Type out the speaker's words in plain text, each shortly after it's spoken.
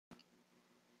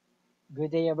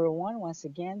Good day, everyone, once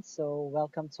again. So,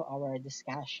 welcome to our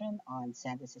discussion on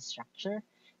sentence structure.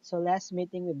 So, last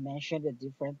meeting we mentioned the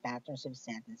different patterns of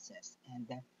sentences,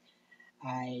 and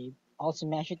I also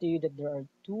mentioned to you that there are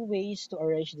two ways to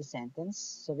arrange the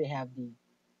sentence. So, we have the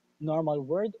normal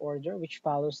word order, which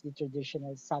follows the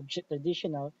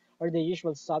traditional or the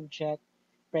usual subject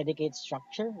predicate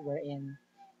structure, wherein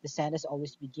the sentence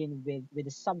always begin with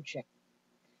the subject,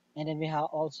 and then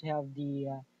also have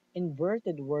the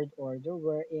inverted word order,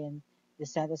 wherein the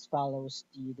sentence follows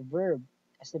the verb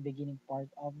as the beginning part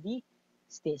of the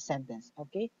state sentence.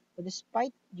 Okay, but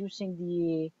despite using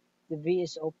the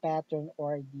VSO pattern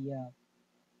or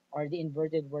the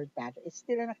inverted word pattern, it's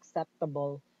still an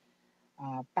acceptable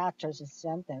pattern in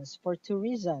sentence for two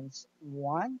reasons.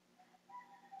 One,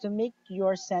 to make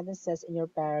your sentences in your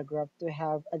paragraph to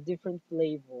have a different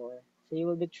flavor. So you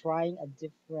will be trying a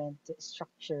different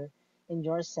structure in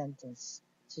your sentence.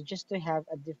 So just to have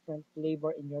a different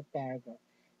flavor in your paragraph.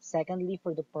 Secondly,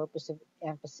 for the purpose of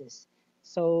emphasis.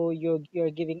 So you're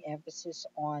giving emphasis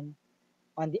on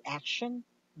the action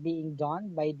being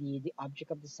done by the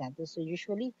object of the sentence. So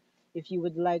usually, if you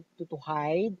would like to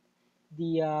hide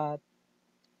the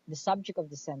subject of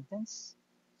the sentence,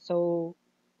 so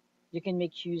you can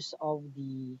make use of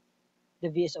the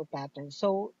VSO pattern.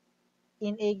 So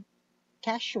in a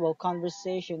casual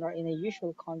conversation or in a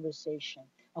usual conversation,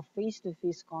 a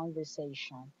face-to-face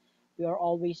conversation, we are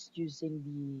always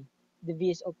using the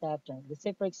VSO pattern. Let's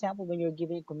say, for example, when you're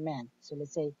giving a command. So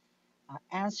let's say,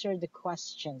 answer the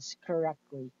questions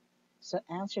correctly. So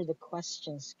answer the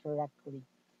questions correctly.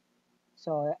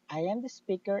 So I am the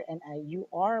speaker and you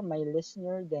are my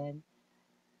listener. Then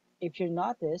if you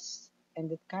notice in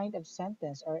that kind of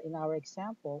sentence or in our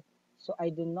example, so I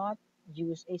do not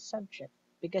use a subject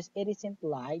because it is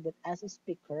implied that as a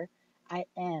speaker, I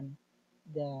am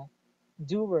the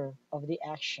doer of the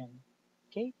action.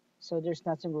 Okay, so there's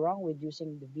nothing wrong with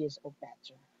using the VSO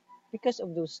pattern because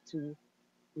of those two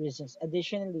reasons.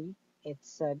 Additionally,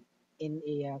 it's in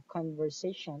a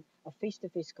conversation, a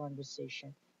face-to-face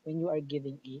conversation, when you are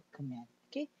giving a command.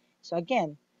 Okay, so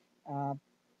again, uh,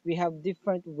 we have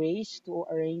different ways to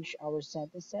arrange our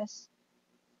sentences,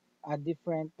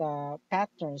 different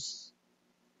patterns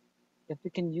that we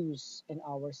can use in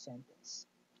our sentence.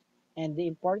 And the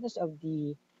importance of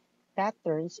the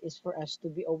patterns is for us to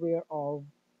be aware of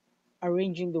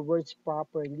arranging the words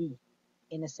properly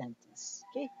in a sentence.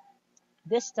 Okay,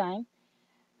 this time,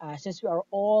 since we are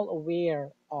all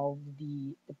aware of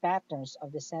the patterns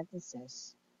of the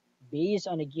sentences based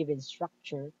on a given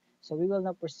structure, so we will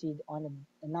now proceed on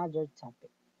another topic.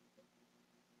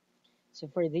 So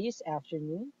for this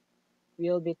afternoon,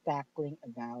 we'll be tackling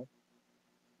about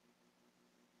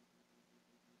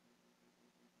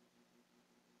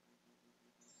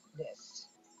this.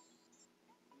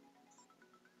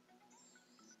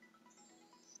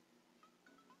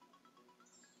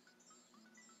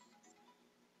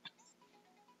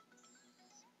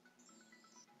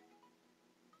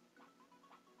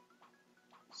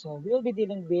 So we'll be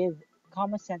dealing with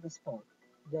common sentence fault,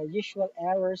 the usual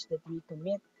errors that we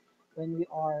commit when we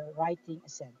are writing a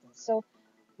sentence. So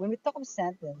when we talk of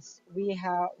sentence, we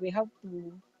have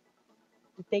to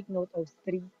take note of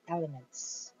three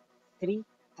elements. Three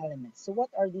elements. So what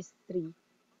are these three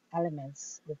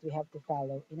elements that we have to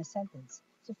follow in a sentence?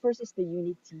 So first is the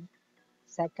unity,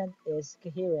 second is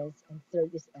coherence, and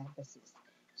third is emphasis.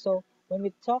 So when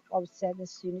we talk of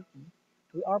sentence unity,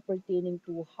 we are pertaining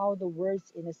to how the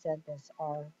words in a sentence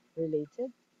are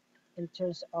related in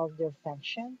terms of their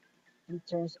function, in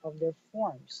terms of their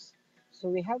forms. So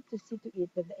we have to see to it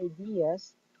that the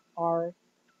ideas are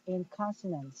in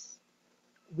consonance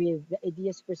with the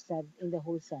ideas present in the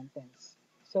whole sentence.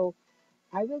 So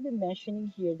I will be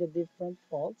mentioning here the different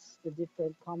faults, the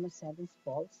different common sentence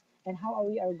faults, and how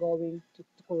we are going to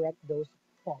correct those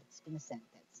faults in a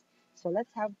sentence. So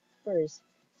let's have first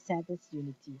sentence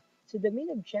unity. So the main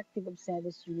objective of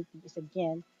sentence unity is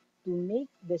again to make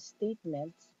the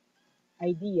statements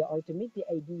idea or to make the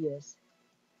ideas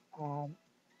um,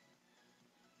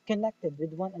 connected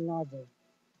with one another,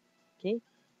 okay,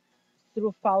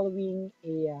 through following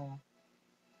a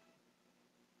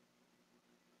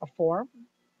form,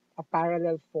 a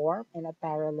parallel form, and a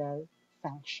parallel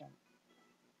function.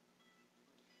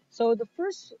 So the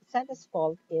first sentence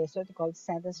fault is what we call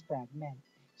sentence fragment.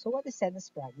 So what is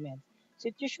sentence fragment? So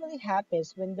it usually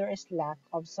happens when there is lack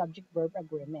of subject-verb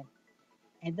agreement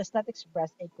and does not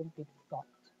express a complete thought.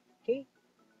 Okay,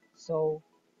 so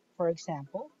for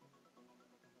example,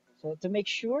 so to make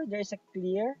sure there is a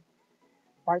clear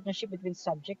partnership between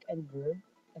subject and verb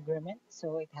agreement,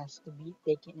 so it has to be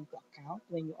taken into account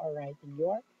when you are writing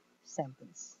your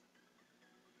sentence.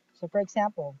 So, for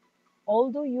example,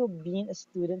 although you've been a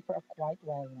student for a quite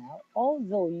while now,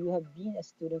 although you have been a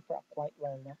student for a quite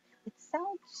while now, it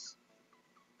sounds,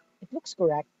 it looks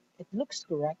correct, it looks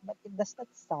correct, but it does not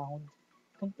sound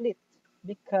complete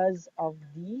because of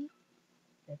the,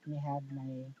 let me have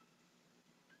my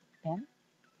pen,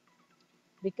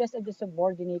 because of the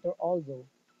subordinator although.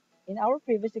 In our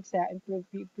previous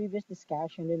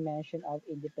discussion, we mentioned of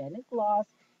independent clause,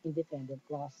 independent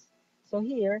clause. So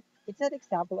here, it's an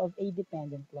example of a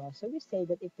dependent clause. So we say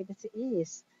that if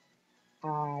is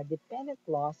a dependent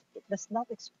clause, it does not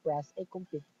express a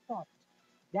complete thought.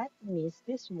 That means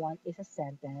this one is a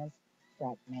sentence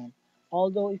fragment.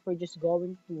 Although if we're just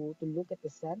going to look at the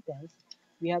sentence,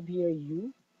 we have here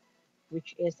you,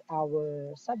 which is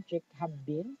our subject, have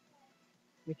been,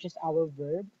 which is our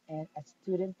verb, and a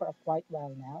student for a quite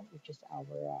while now, which is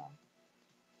our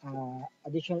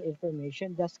additional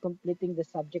information, thus completing the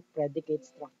subject predicate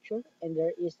structure. And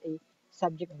there is a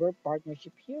subject verb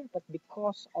partnership here, but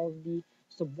because of the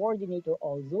subordinator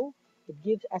although, it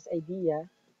gives us idea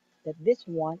that this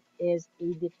one is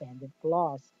a dependent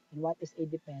clause. And what is a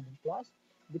dependent clause?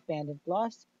 Dependent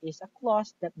clause is a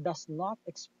clause that does not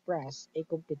express a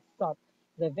complete thought.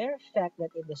 The very fact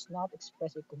that it does not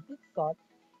express a complete thought,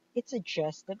 it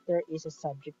suggests that there is a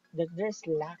subject, that there's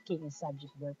lacking in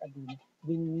subject verb agreement.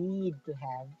 We need to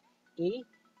have a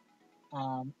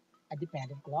um, a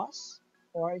dependent clause,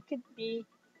 or it could be,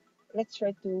 let's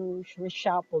try to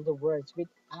reshuffle the words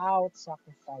without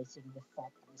sacrificing the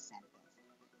thought of the sentence.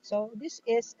 So this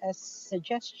is a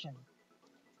suggestion.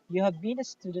 You have been a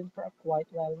student for a quite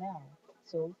while now.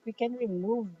 So we can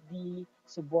remove the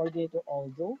subordinator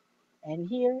although, and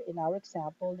here in our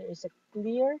example, there is a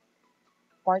clear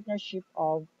partnership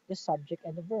of the subject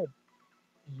and the verb.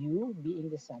 You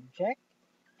being the subject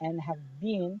and have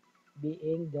been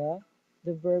being the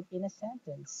verb in a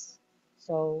sentence.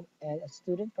 So a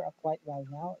student for a quite while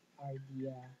now are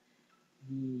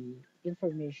the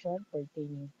information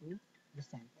pertaining to the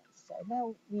sentence. So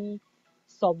now we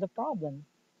solve the problem.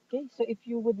 Okay, so if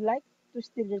you would like to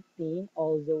still retain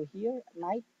although here,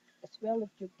 might as well if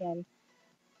you can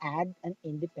add an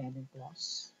independent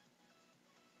clause.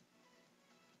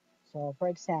 So for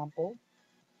example,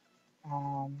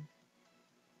 um,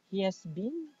 he has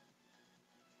been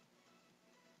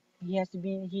he is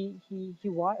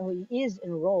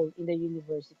enrolled in the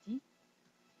university,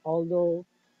 although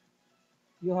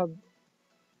you have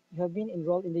you have been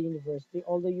enrolled in the university,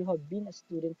 although you have been a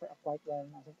student for a quite while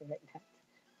now, something like that.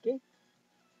 Okay,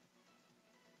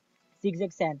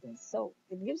 zigzag sentence. So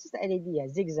it gives us an idea,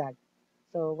 zigzag.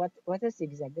 So what is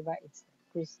zigzag? Diba?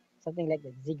 It's something like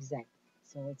that, zigzag.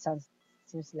 So it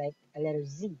seems like a letter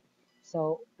Z.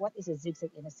 So what is a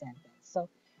zigzag in a sentence? So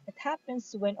it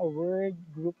happens when a word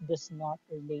group does not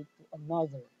relate to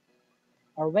another,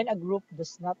 or when a group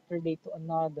does not relate to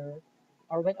another,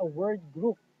 or when a word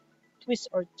group twists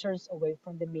or turns away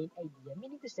from the main idea.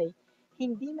 Meaning to say,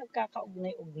 hindi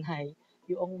magkakaugnay-ugnay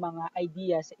yung mga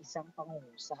idea sa isang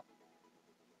pangungusap.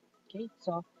 Okay?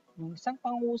 So, yung isang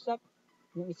pangungusap,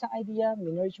 yung isang idea,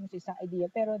 minerge mo sa isang idea,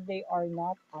 pero they are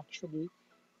not actually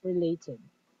related.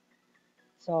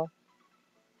 So,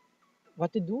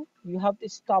 what to do? You have to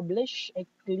establish a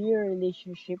clear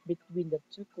relationship between the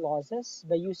two clauses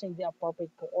by using the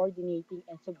appropriate coordinating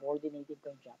and subordinating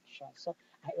conjunction. So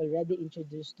I already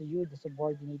introduced to you the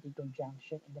subordinating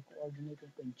conjunction and the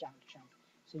coordinating conjunction.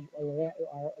 So you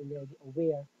are already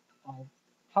aware of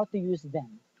how to use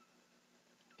them.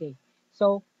 Okay.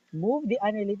 So move the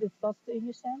unrelated thoughts to a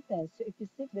new sentence. So if you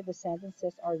think that the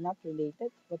sentences are not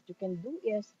related, what you can do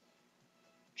is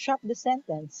chop the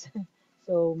sentence.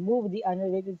 So move the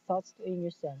unrelated thoughts to a new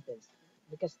sentence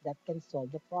because that can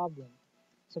solve the problem.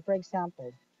 So for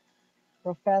example,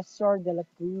 Professor De La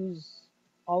Cruz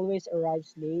always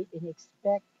arrives late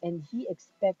and he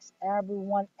expects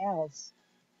everyone else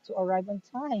to arrive on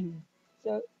time.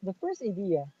 So the first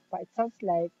idea, but it sounds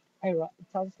like it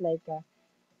sounds like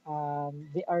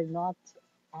they are not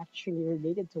actually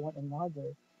related to one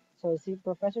another. So si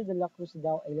Professor De La Cruz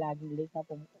daw ay laging late na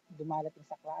dumarating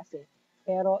sa klase.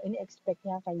 Pero ini-expect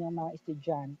niya ang kanyang mga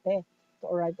estudyante to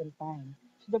arrive on time.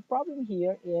 So the problem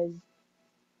here is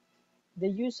the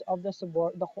use of the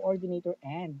coordinator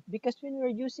and. Because when we're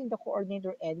using the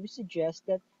coordinator and, we suggest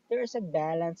that there is a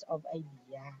balance of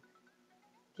idea.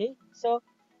 Okay? So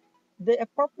the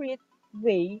appropriate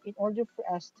way in order for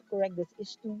us to correct this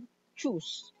is to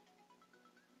choose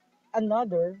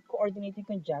another coordinating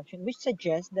conjunction which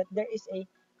suggests that there is a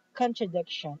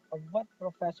contradiction of what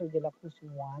Professor De La Cruz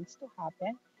wants to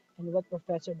happen and what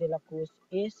Professor De La Cruz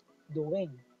is doing.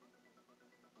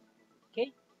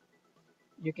 Okay,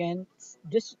 you can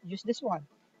just use this one.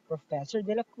 Professor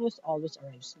De La Cruz always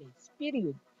arrives late.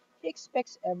 Period. He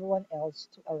expects everyone else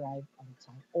to arrive on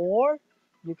time. Or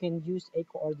you can use a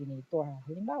coordinator.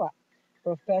 Halimbawa,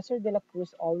 Professor De La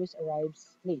Cruz always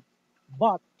arrives late,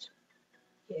 but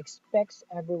he expects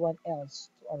everyone else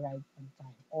to arrive on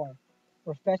time. Or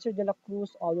Professor De La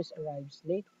Cruz always arrives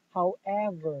late.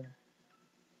 However,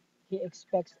 he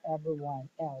expects everyone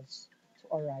else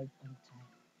to arrive on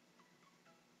time.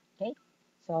 Okay?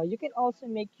 So you can also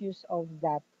make use of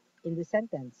that in the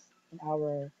sentence in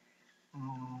our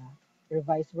uh,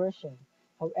 revised version.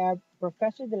 However,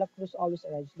 Professor De La Cruz always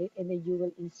arrives late, and then you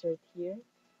will insert here,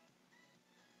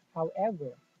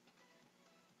 however,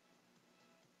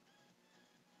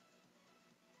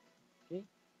 okay,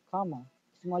 comma,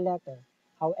 small letter.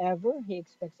 However, he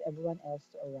expects everyone else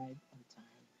to arrive on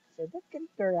time. So that can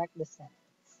correct the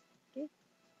sentence. Okay.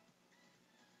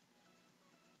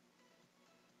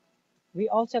 We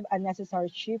also have unnecessary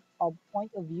shift of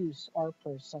point of views or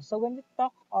person. So when we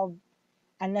talk of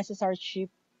unnecessary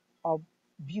shift of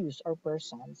views or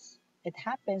persons, it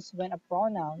happens when a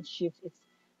pronoun shifts its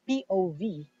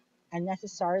POV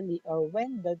unnecessarily or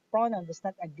when the pronoun does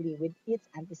not agree with its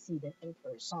antecedent in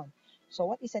person. So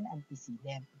what is an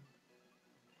antecedent?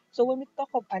 So when we talk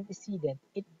of antecedent,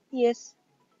 is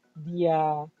the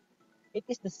uh, it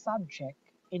is the subject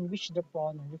in which the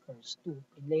pronoun refers to.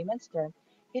 In layman's term,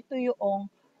 ito yung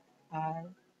uh,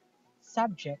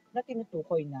 subject na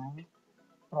tinutukoy ng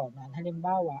pronoun.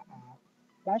 Halimbawa,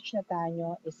 batch na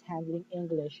tayo is handling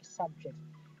English subject.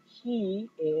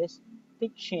 He is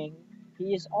teaching,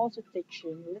 he is also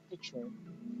teaching literature.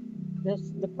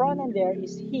 The pronoun there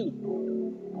is he.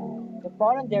 The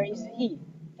pronoun there is he.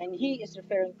 And he is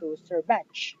referring to Sir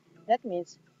Batch. That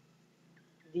means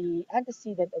the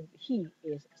antecedent of he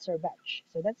is Sir Batch.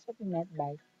 So that's what we meant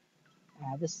by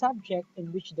the subject in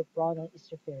which the pronoun is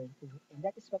referring to. And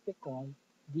that is what we call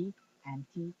the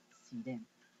antecedent.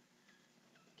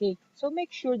 Okay, so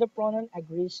make sure the pronoun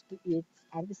agrees to its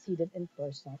antecedent in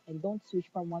person and don't switch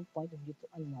from one point of view to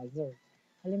another.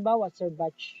 Halimbawa, Sir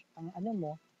Batch, ang ano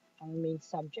mo, ang main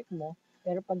subject mo,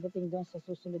 pero pagdating doon sa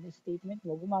susunod na statement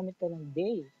mo, gumamit ka ng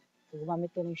they, o gumamit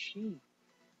ka ng she.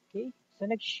 Okay? So,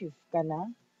 nag-shift ka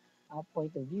ng point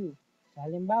of view. So,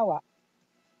 halimbawa,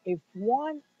 if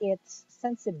one eats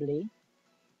sensibly,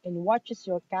 and watches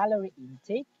your calorie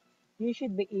intake, you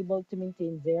should be able to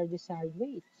maintain their desired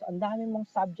weight. So, ang dami mong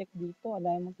subject dito, ang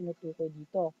dami mong tinutukoy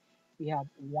dito. We have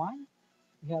one,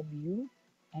 we have you,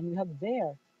 and we have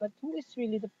there. But who is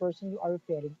really the person you are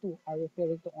referring to? Are you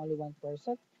referring to only one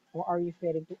person, or are you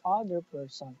referring to other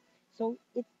person? So,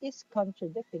 it is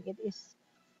contradicting. It is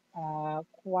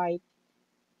quite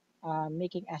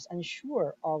making us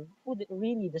unsure of who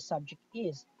really the subject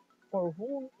is, for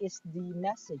whom is the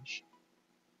message.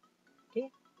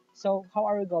 Okay, so how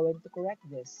are we going to correct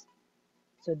this?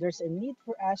 So there's a need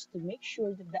for us to make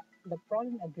sure that the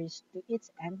pronoun agrees to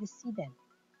its antecedent.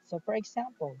 So for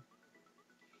example,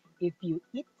 if you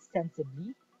eat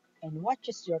sensibly and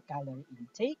watches your calorie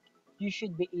intake, you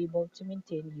should be able to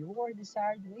maintain your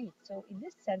desired weight. So in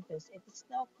this sentence, it is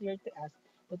now clear to us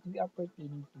that we are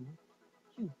pertaining to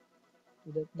you,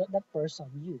 to that person,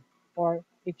 you. Or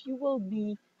if you will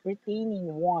be retaining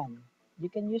one, you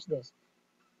can use this.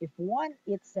 If one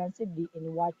eats sensibly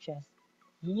and watches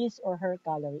his or her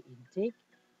calorie intake,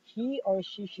 he or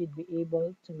she should be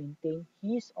able to maintain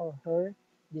his or her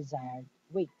desired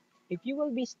weight. If you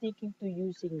will be sticking to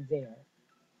using there,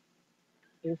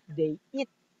 if they eat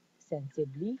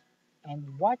sensibly and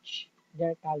watch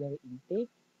their calorie intake,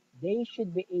 they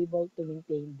should be able to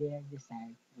maintain their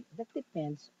desired weight. That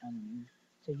depends on you.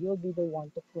 So you'll be the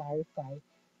one to clarify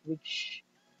which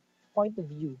point of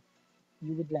view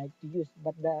you would like to use.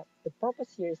 But the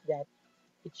purpose here is that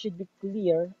it should be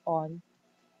clear on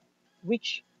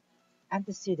which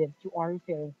antecedent you are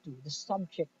referring to, the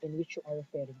subject in which you are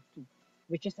referring to,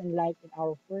 which is unlike in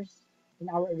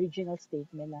our original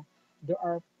statement, there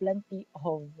are plenty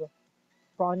of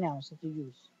pronouns that you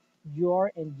use.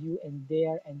 Your and you and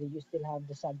their, and then you still have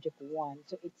the subject one.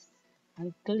 So it's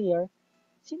unclear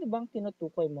sino bang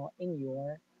tinutukoy mo in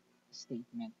your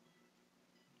statement.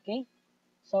 Okay?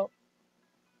 So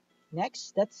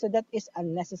next, that is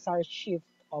unnecessary shift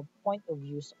of point of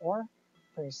views or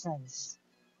persons.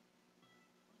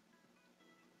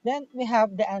 Then we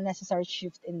have the unnecessary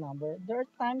shift in number. There are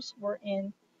times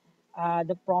wherein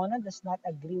the pronoun does not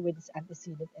agree with its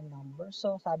antecedent in number.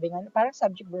 So sabi nga, parang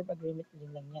subject-verb agreement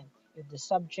din lang yan. If the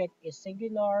subject is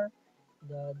singular,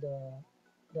 the the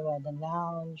the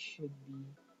noun should be,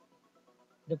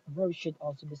 the verb should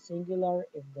also be singular.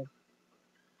 If the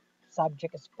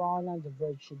subject is pronoun, the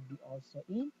verb should be also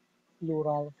in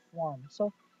plural form.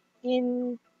 So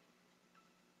in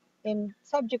In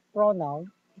subject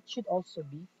pronoun, it should also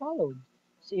be followed.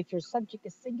 So if your subject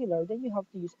is singular, then you have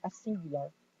to use a singular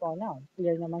pronoun.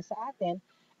 Clear naman sa atin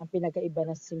ang pinagkaiba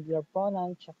ng singular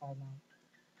pronoun tsaka ng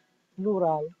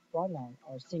plural pronoun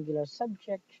or singular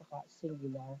subject tsaka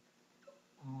singular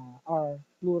or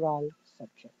plural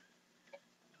subject.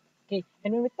 Okay,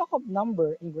 and when we talk of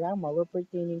number in grammar, we're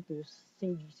pertaining to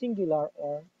singular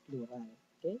or plural.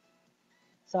 Okay,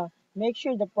 so make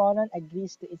sure the pronoun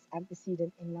agrees to its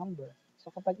antecedent in number. So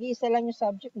kapag iisa lang yung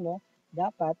subject mo,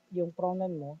 dapat yung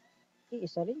pronoun mo,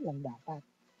 iisa rin lang dapat.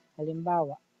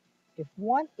 Halimbawa, if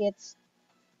one it's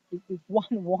if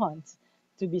one wants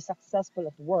to be successful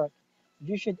at work,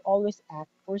 you should always act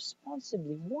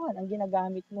responsibly. One ang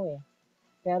ginagamit mo eh.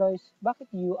 Pero bakit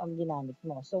you ang ginamit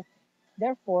mo? So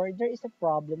therefore, there is a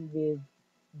problem with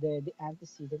the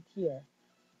antecedent here.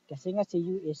 Kasi nga si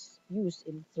you is used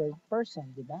in third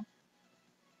person, di ba?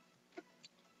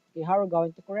 Okay, how are we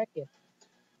going to correct it?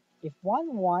 If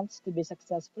one wants to be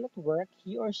successful at work,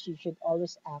 he or she should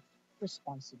always act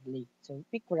responsibly. So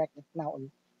we correct it now.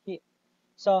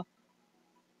 So,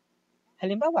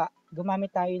 halimbawa, gumamit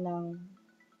tayo ng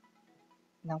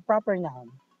proper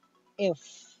noun. If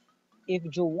if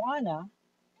Joanna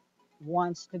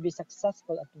wants to be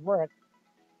successful at work,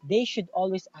 they should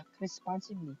always act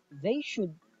responsibly. They should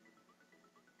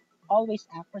always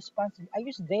act responsibly. I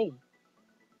use they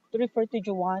to refer to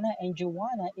Joanna, and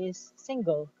Joanna is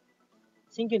singular,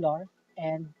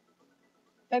 and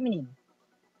feminine.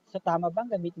 So tama bang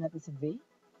gamitin natin si they?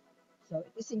 So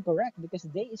it is incorrect because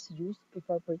they is used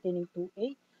before pertaining to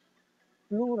a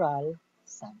plural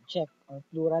subject or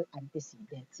plural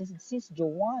antecedent. Since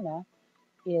Joanna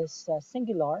is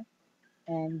singular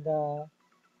and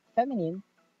feminine,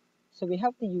 so we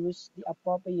have to use the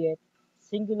appropriate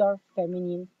singular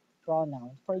feminine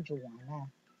pronoun for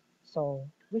Joanna. So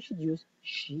we should use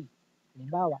she.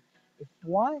 Halimbawa, if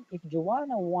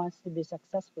Joanna wants to be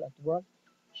successful at work,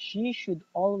 she should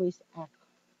always act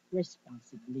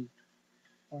responsibly.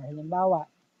 Or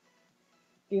halimbawa,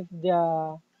 if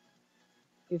the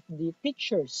if the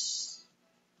teachers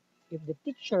if the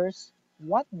teachers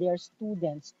want their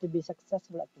students to be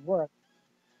successful at work,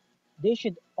 they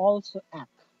should also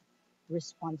act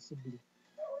responsibly.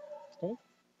 Okay,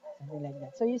 something like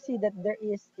that. So you see that there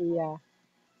is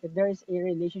a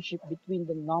relationship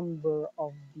between the number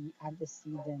of the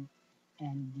antecedent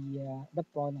and the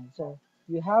pronoun. So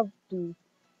you have to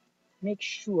make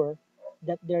sure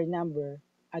that their number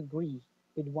agree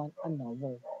with one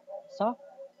another. So,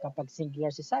 kapag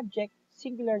singular si subject,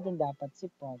 singular din dapat si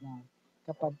pronoun.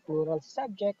 Kapag plural si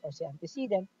subject or si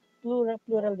antecedent, plural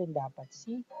din dapat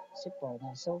si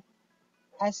pronoun. So,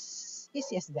 as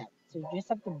easy as that. So, you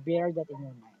just have to bear that in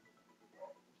your mind.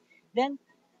 Then,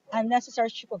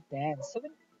 unnecessary shift of tense. So,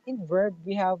 in verb,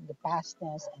 we have the past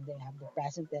tense, and then we have the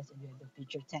present tense, and we have the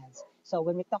future tense. So,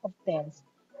 when we talk of tense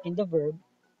in the verb,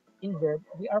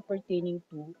 we are pertaining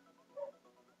to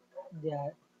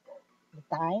the,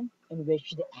 the time in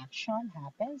which the action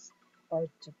happens or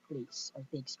took place or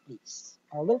takes place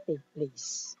or will take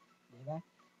place. Diba?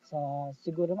 So,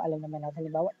 siguro alam naman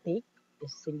natin, halimbawa, take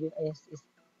is singular is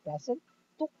present,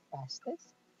 took past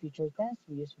tense, future tense,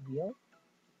 we use will,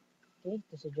 okay,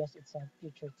 to suggest it's a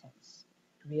future tense.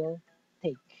 Will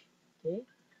take. Okay?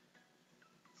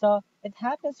 So, it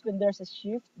happens when there's a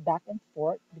shift back and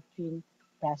forth between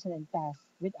present and past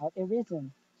without a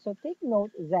reason. So, take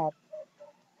note that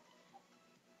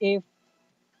if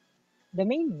the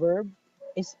main verb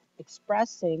is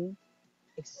expressing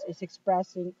a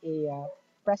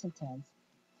present tense,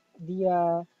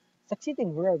 the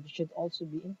succeeding verb should also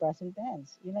be in present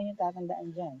tense. Yun lang yung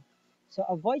tatandaan dyan. So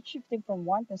avoid shifting from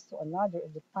one tense to another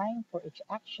if the time for each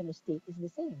action or state is the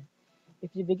same.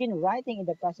 If you begin writing in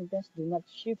the present tense, do not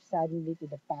shift suddenly to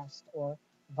the past or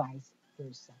vice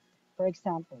versa. For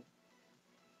example,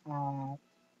 uh,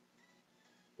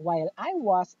 while I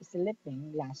was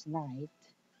sleeping last night,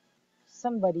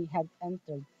 somebody had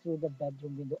entered through the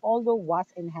bedroom window. Although was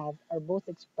and had are both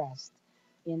expressed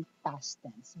in past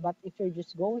tense. But if you're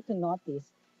just going to notice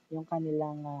yung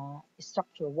kanilang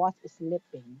structure, was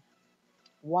sleeping,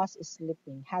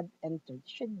 had entered,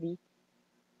 should be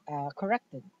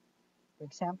corrected. For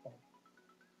example,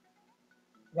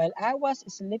 while I was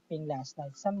sleeping last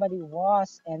night, somebody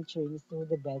was entering through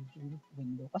the bedroom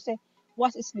window. Kasi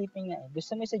was sleeping nga eh.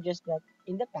 Gusto mo suggest that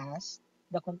in the past,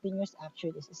 the continuous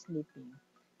action is sleeping.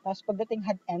 Tapos pagdating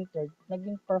had entered,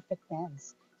 naging perfect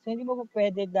tense. So hindi mo pa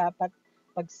pwede dapat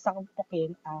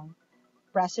pagsangpukin ang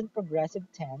present progressive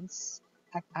tense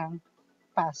at ang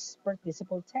past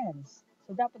participle tense.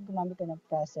 So dapat gumamit ka ng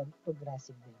present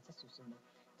progressive din sa susunod.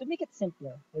 To make it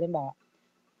simpler, halimbawa,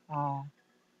 uh,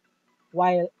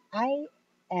 While I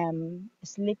am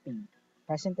sleeping,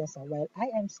 present tense, while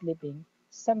I am sleeping,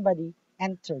 somebody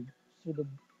entered through the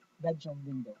bedroom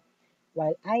window.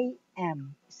 While I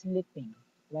am sleeping,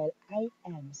 while I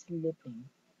am sleeping,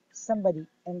 somebody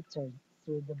entered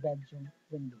through the bedroom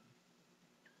window.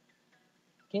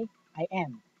 Okay? I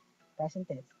am, present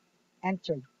tense.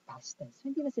 Entered, past tense. So,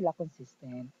 hindi na sila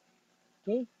consistent.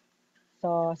 Okay?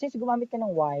 So, since gumamit ka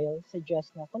ng while,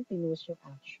 suggest na continuous yung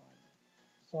action.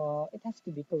 So, it has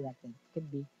to be corrected. It could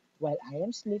be, while I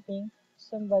am sleeping,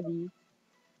 somebody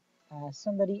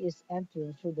is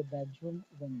entering through the bedroom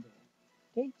window.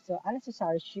 Okay, so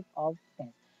unnecessary shift of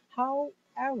tense.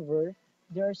 However,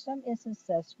 there are some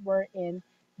instances wherein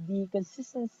the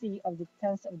consistency of the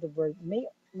tense of the verb may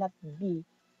not be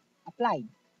applied.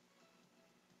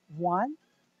 One,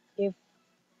 if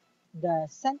the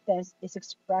sentence is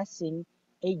expressing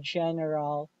a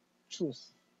general truth.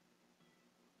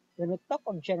 When we talk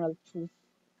of general truth,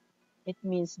 it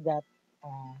means that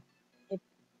uh, it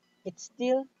it's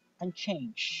still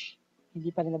unchanged.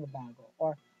 Hindi pa rin nababago.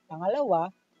 Or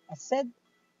pangalawa, a said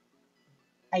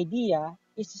idea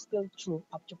is still true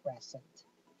up to present.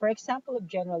 For example of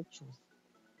general truth,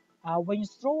 when you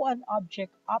throw an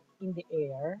object up in the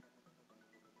air,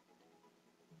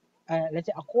 let's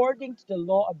say according to the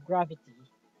law of gravity,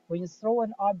 when you throw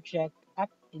an object up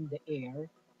in the air,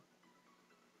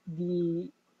 the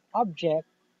object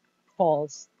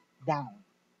falls down.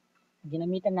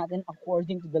 Ginamitan natin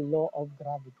according to the law of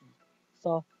gravity.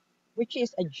 So, which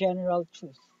is a general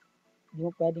truth. Hindi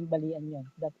mo pwedeng balian yon.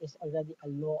 That is already a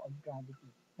law of gravity.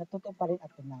 Natotoo pa rin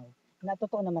up to now.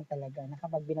 Natotoo naman talaga na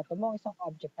kapag binato mo ang isang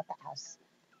object pataas,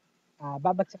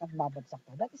 babagsak at babagsak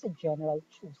ka. That is a general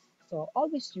truth. So,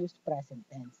 always use present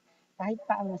tense. Kahit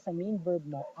pa ang nasa main verb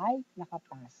mo ay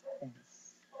naka-past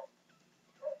tense.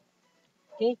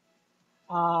 Okay?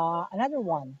 Another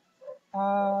one.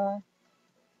 Uh,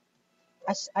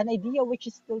 as an idea which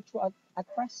is still true at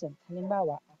present.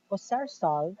 Halimbawa,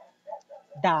 Kosarsal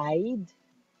died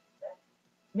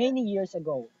many years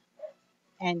ago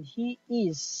and he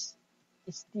is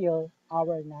still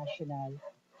our national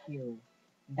hero.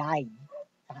 Died,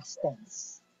 past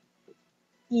tense.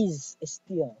 Is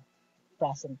still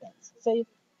present tense. So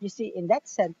you see, in that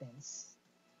sentence,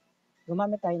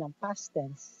 gumamit tayo ng past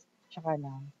tense tsaka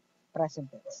ng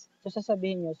present tense. So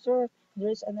sasabihin nyo, sir,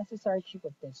 there is a necessary shift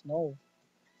of tense. No,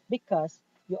 because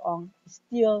yung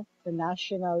still the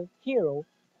national hero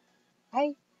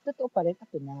ay totoo pa rin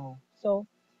up to now. So,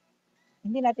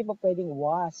 hindi natin pa pwedeng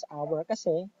was our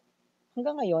kasi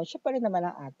hanggang ngayon, siya pa rin naman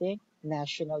ang ating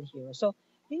national hero. So,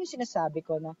 yun yung sinasabi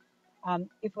ko na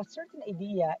if a certain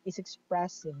idea is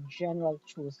expressing general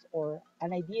truth or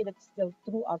an idea that's still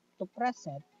true up to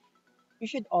present, you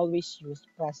should always use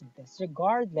present tense,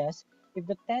 regardless if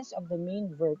the tense of the main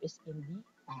verb is in the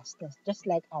past tense, just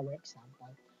like our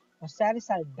example. Jose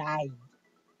Rizal died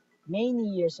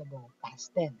many years ago,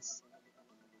 past tense.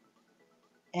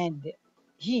 And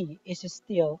he is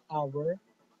still our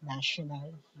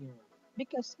national hero.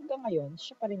 Because hanggang ngayon,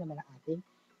 siya pa rin naman ang ating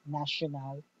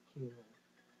national hero.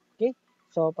 Okay?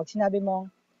 So, pag sinabi mong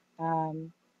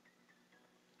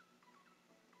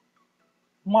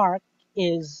Mark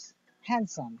is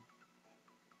handsome.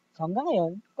 So, hanggang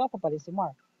ngayon, gwapo pa rin si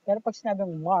Mark. Pero pag sinabi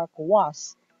mong Mark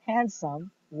was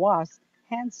handsome,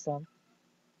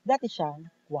 dati siyang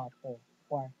gwapo.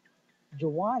 Or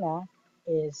Joanna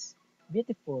is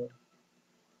beautiful.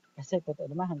 Kasi totoo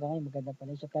naman hanggang ngayon maganda pa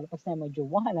rin siya. Pero pag sinabi mo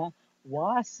Joanna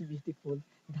was beautiful,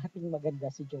 dating maganda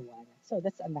si Joanna. So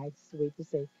that's a nice way to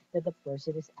say that the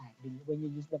person is ugly when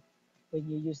you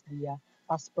use the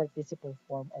past participle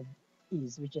form of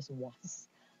is, which is was.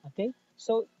 Okay?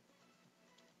 So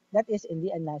that is in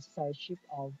the unnecessary shift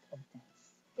of tense.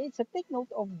 Okay, so take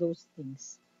note of those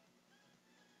things.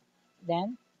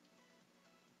 Then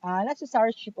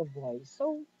necessary shape of voice.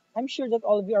 So I'm sure that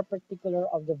all of you are particular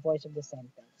of the voice of the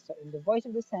sentence. So in the voice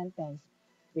of the sentence,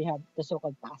 we have the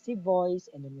so-called passive voice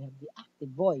and then we have the active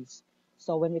voice.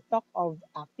 So when we talk of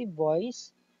active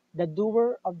voice, the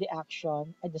doer of the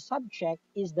action and the subject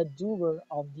is the doer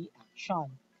of the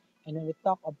action. And when we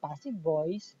talk of passive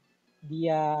voice, the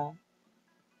uh,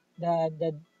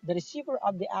 the receiver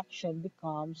of the action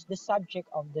becomes the subject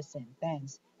of the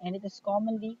sentence, and it is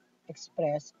commonly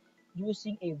expressed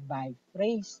using a by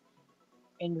phrase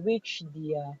in which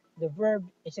the verb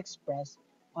is expressed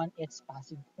on its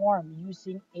passive form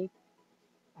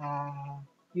uh,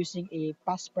 using a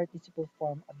past participle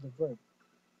form of the verb.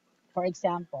 For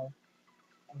example,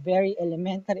 a very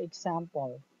elementary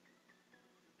example,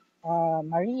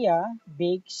 Maria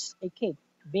bakes a cake.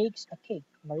 Bakes a cake.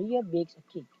 Maria bakes a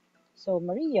cake. So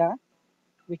Maria,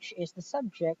 which is the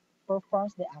subject,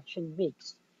 performs the action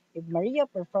bakes. If Maria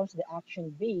performs the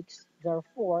action bakes,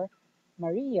 therefore,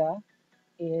 Maria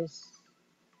is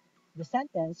the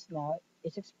sentence now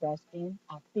is expressed in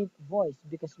active voice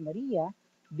because Maria,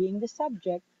 being the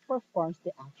subject, performs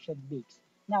the action bakes.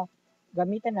 Now,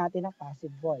 gamitan natin ang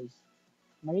passive voice.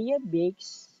 Maria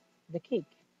bakes the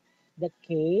cake. The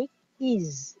cake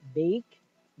is baked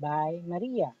by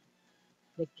Maria.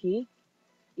 The cake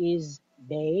is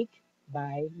baked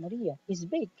by Maria. Is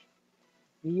baked.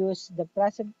 We use the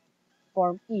present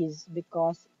form is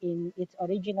because in its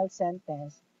original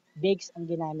sentence, bakes ang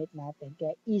ginamit natin.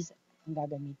 Kaya is ang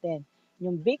gagamitin.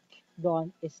 Yung bake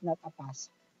doon is not a past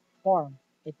form.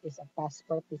 It is a past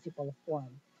participle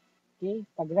form. Okay?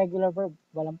 Pag regular verb,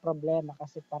 walang problema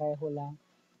kasi pareho lang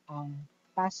ang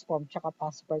past form tsaka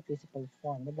past participle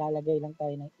form. Naglalagay lang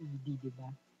tayo ng ed, di ba?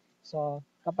 So,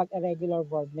 kapag irregular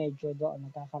verb, medyo doon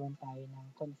nagkakaroon tayo ng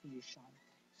confusion.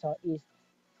 So, is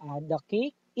the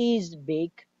cake is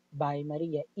baked by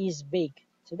Maria. Is baked.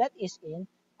 So, that is in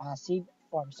passive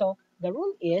form. So, the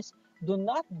rule is do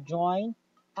not join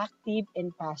active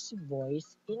and passive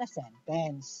voice in a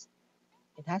sentence.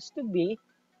 It has to be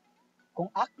kung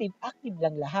active, active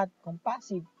lang lahat. Kung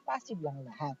passive, passive lang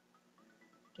lahat.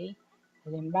 Okay?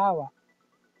 Halimbawa,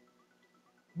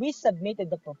 we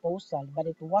submitted the proposal but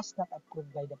it was not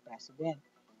approved by the President.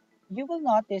 You will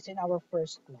notice in our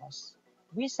first clause,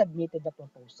 we submitted the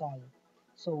proposal.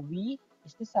 So we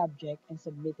is the subject and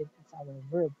submitted is our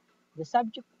verb. The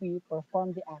subject we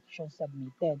performed the action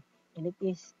submitted and it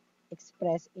is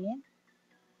expressed in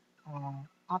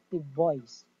active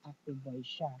voice. Active voice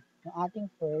siya. Ng ating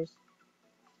first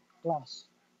clause.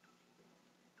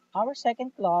 Our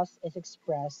second clause is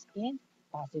expressed in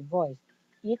passive voice.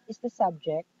 It is the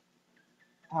subject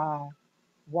uh,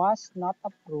 was not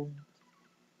approved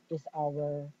is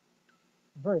our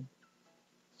verb.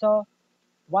 So,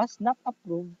 was not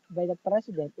approved by the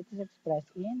president, it is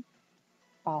expressed in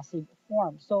passive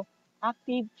form. So,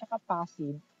 active tsaka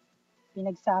passive,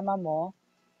 pinagsama mo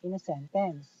in a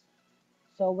sentence.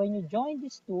 So, when you join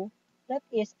these two, that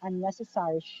is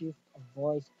unnecessary shift of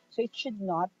voice. So, it should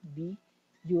not be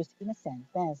used in a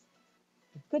sentence.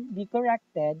 It could be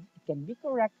corrected, it can be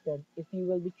corrected if you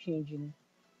will be changing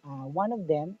one of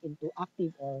them into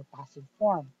active or passive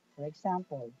form. For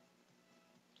example,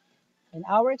 in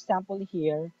our example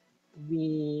here,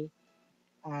 we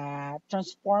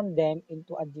transform them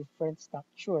into a different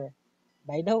structure.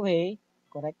 By the way,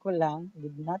 correct ko lang,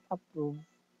 did not approve.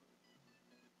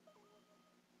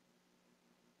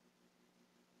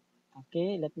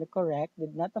 Okay, let me correct.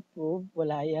 Did not approve,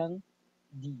 wala yang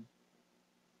D.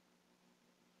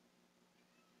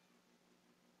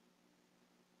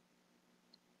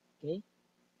 Okay?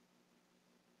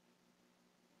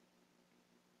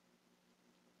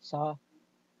 So,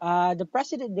 the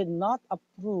president did not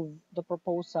approve the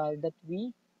proposal that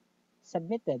we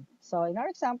submitted. So, in our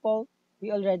example,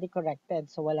 we already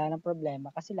corrected. So, wala nang problema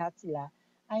kasi lahat sila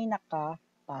ay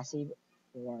naka-passive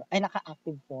form, ay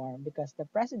naka-active form because the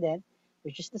president,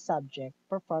 which is the subject,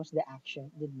 performs the action,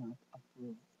 did not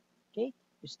approve. Okay?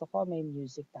 Gusto ko may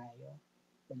music tayo.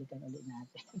 Balikan ulit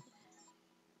natin.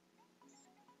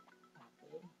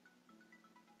 Okay.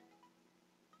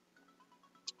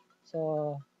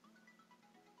 So,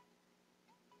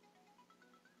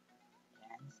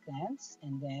 yan, stance,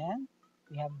 and then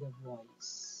we have the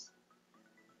voice.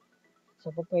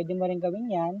 So, po pwede mo rin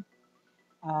gawin yan.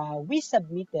 We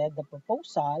submitted the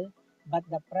proposal, but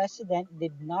the president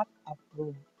did not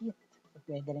approve it. So,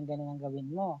 pwede rin ganun ang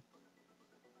gawin mo.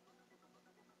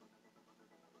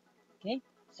 Okay?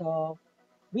 So,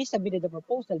 we submitted the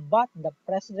proposal, but the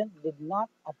president did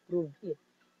not approve it.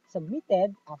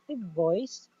 Submitted, active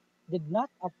voice, did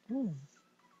not approve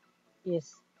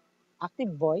is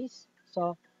active voice.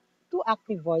 So, two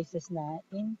active voices na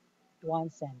in one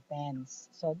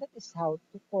sentence. So, that is how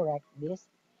to correct this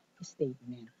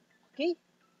statement. Okay?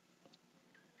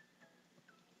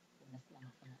 Punas lang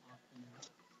ako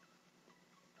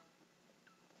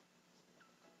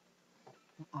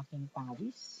ng aking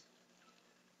pawis.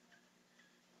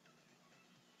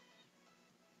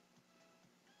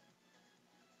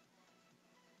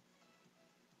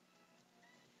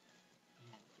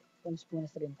 Punas-punas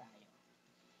rin tayo.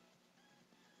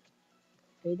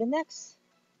 Okay, the next.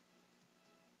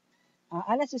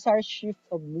 Unnecessary shift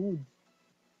of mood.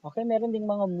 Okay, meron ding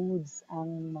mga moods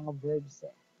ang mga verbs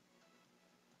eh.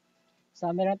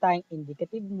 So, meron tayong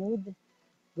indicative mood,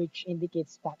 which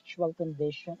indicates factual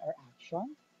condition or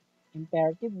action.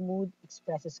 Imperative mood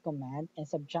expresses command, and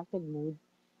subjunctive mood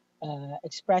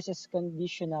expresses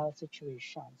conditional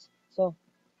situations. So,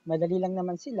 madali lang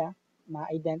naman sila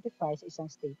ma-identify sa isang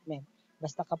statement.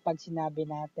 Basta kapag sinabi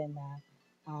natin na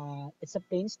it's a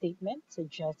plain statement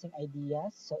suggesting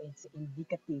ideas, so it's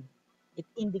indicative. It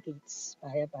indicates,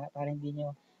 para hindi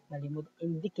nyo malimut,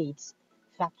 indicates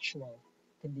factual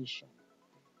condition.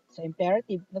 So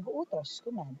imperative, nag-uutos,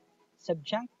 command.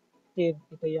 Subjunctive,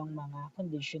 ito yung mga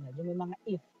conditional, yung may mga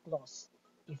if clause.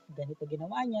 If ganito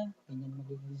ginawa niya, ganyan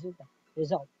magiging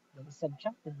result. That is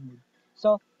subjunctive mood.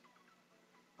 So,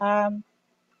 um,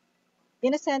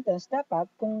 in a sentence, dapat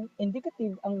kung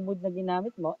indicative ang mood na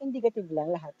ginamit mo, indicative lang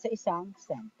lahat sa isang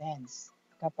sentence.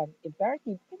 Kapag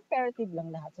imperative, imperative lang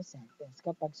lahat sa sentence.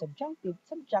 Kapag subjunctive,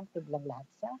 subjunctive lang lahat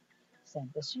sa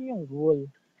sentence. Yun yung rule.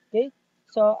 Okay?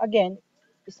 So, again,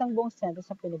 isang buong sentence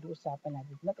ang pinag-uusapan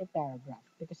natin, not a paragraph.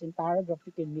 Because in paragraph,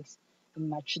 you can mix and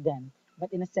match them.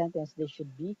 But in a sentence, they should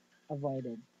be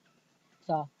avoided.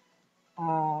 So,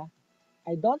 uh,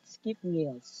 I don't skip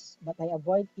meals, but I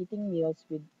avoid eating meals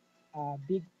with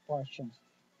big portions.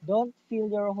 Don't fill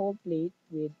your whole plate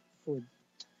with food.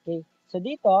 Okay? So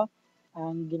dito,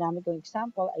 ang ginamit kong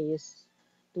example is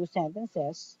two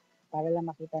sentences para lang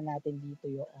makita natin dito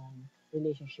yung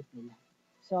relationship nila.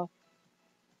 So,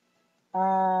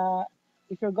 uh,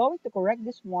 if you're going to correct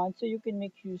this one, so you can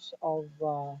make use of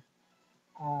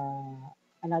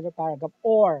another paragraph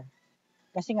or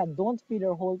kasi nga, don't fill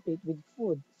your whole plate with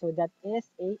food. So that is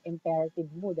a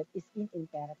imperative mood. That is in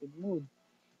imperative mood.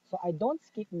 So I don't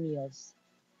skip meals,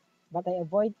 but I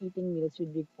avoid eating meals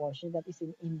with big portion. That is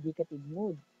in indicative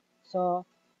mood. So,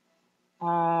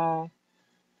 uh,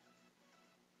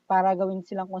 para gawin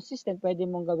silang consistent, pwede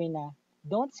mong gawin na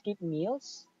don't skip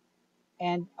meals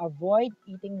and avoid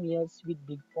eating meals with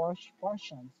big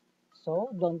portions. So,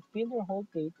 don't fill your whole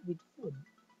plate with food.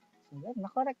 So, yan,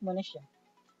 nakorek mo na siya.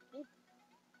 Okay.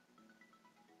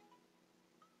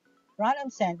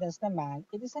 Run-on sentence naman,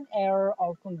 it is an error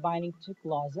of combining two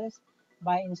clauses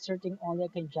by inserting only a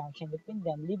conjunction between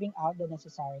them, leaving out the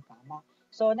necessary comma.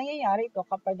 So, nangyayari ito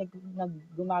kapag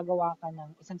gumagawa ka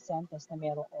ng isang sentence na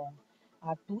mayroong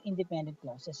two independent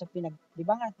clauses. So, di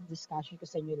ba nga discussion ko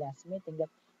sa inyo last meeting that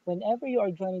whenever you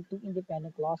are joining two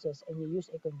independent clauses and you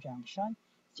use a conjunction,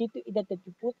 see to it that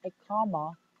you put a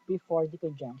comma before the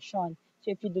conjunction. So,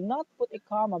 if you do not put a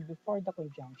comma before the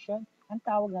conjunction, ang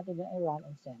tawag natin doon ay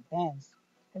run-on sentence.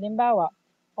 Halimbawa,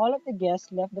 all of the guests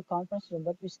left the conference room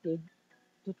but we stayed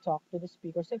to talk to the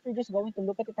speaker. So if you're just going to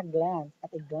look at it at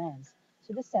a glance,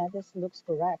 so the sentence looks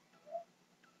correct,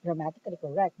 grammatically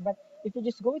correct. But if you're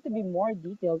just going to be more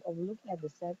detailed of looking at the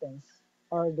sentence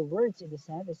or the words in the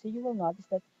sentence, so you will notice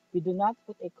that we do not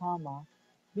put a comma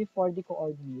before the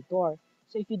coordinator.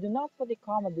 So if you do not put a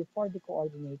comma before the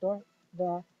coordinator,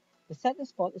 the the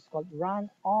sentence is called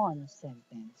run-on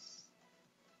sentence.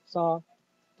 So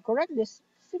to correct this,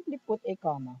 simply put a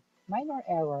comma. Minor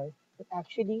error, but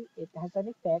actually it has an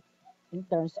effect in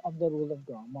terms of the rule of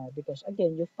grammar because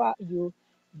again,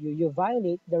 you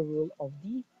violate the rule of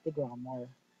the grammar.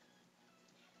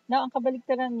 Now, ang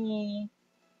kabaligtaran ni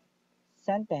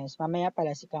sentence, mamaya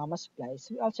pala si comma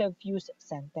splice, we also have fused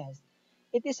sentence.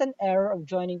 It is an error of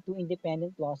joining two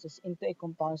independent clauses into a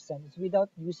compound sentence without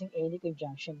using any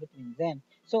conjunction between them.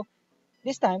 So,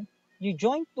 this time, you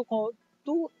join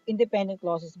two independent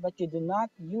clauses but you do not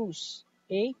use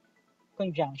a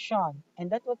conjunction.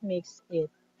 And that's what makes it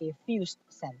a fused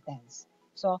sentence.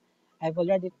 So, I've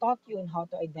already taught you on how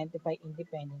to identify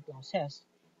independent clauses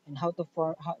and how to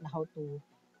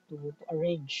to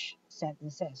arrange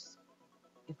sentences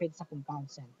if it's a compound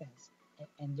sentence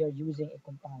and you're using a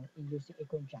compound using a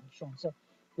conjunction. So,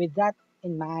 with that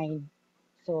in mind,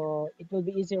 so it will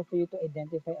be easier for you to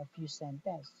identify a few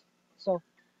sentences. So,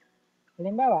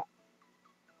 halimbawa,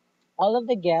 all of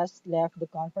the guests left the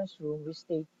conference room. We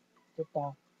stayed to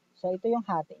talk. So, ito yung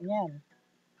hati niyan.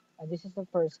 This is the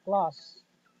first clause.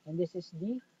 And this is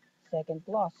the second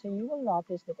clause. So, you will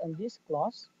notice that on this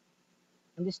clause,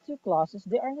 in these two clauses,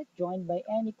 they are not joined by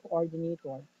any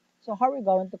coordinator. So, how are we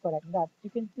going to correct that? You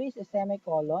can place a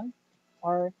semicolon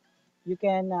or you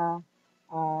can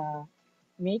uh,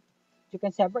 make you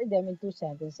can separate them into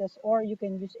sentences or you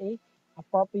can use a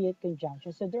appropriate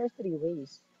conjunction. So there are three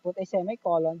ways. Put a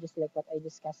semicolon, just like what I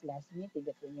discussed last meeting,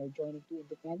 that when you're joining two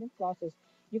independent clauses,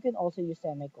 you can also use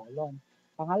semicolon.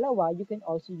 Pangalawa, you can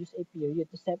also use a period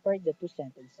to separate the two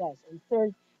sentences. And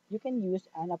third, you can use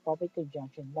an appropriate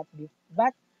conjunction.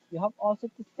 But you have also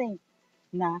to think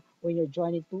na when you're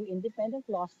joining two independent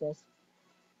clauses,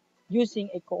 using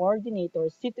a coordinator,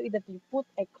 see to it that you put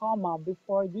a comma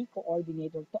before the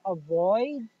coordinator to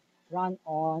avoid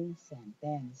run-on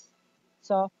sentence.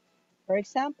 So, for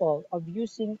example, of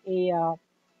using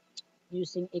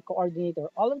a coordinator,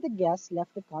 all of the guests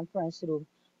left the conference room,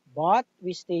 but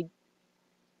we stayed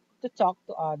to talk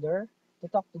to other. to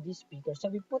talk to this speaker. So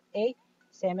we put a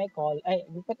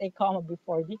we put a comma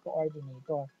before the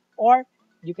coordinator. Or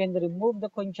you can remove the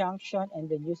conjunction and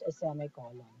then use a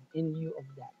semicolon in lieu of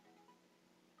that.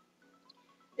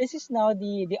 This is now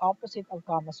the opposite of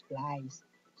comma splice.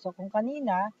 So kung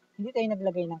kanina, hindi tayo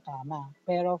naglagay ng comma.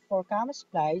 Pero for comma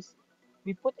splice,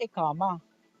 we put a comma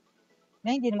na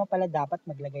hindi naman pala dapat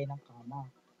maglagay ng comma.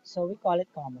 So we call it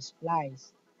comma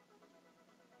splice.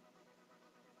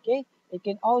 Okay? It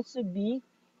can also be,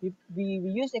 we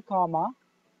use a comma,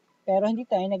 pero hindi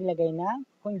tayo naglagay ng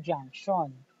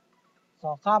conjunction.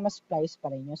 So, comma splice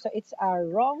pa rin yun. So, it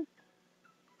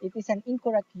is an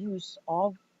incorrect use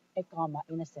of a comma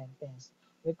in a sentence.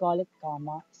 We call it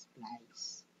comma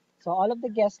splice. So, all of the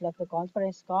guests left the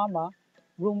conference, comma,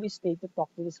 room we stay to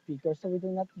talk to the speaker. So, we do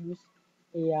not use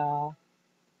a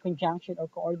conjunction or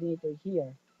coordinator here.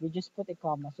 We just put a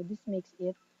comma. So, this makes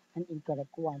it an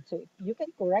incorrect one. So, you can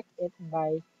correct it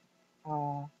by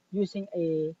using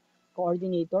a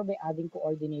coordinator, by adding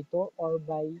coordinator, or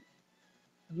by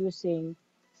using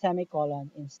semicolon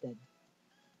instead.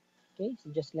 Okay, so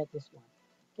just like this one.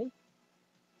 Okay,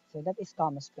 so that is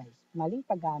comma splice. Maling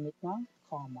paggamit ng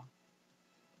comma.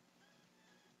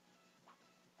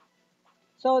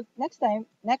 So next,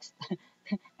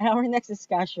 in our next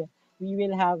discussion, we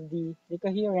will have the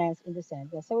coherence in the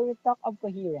sentence. So we will talk of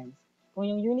coherence.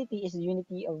 Kung yung unity is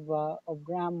unity of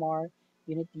grammar,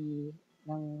 unity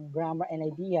ng grammar and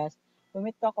ideas, when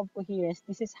we talk of coherence,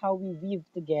 this is how we weave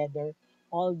together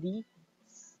all the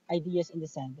ideas in the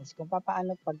sentence. Kung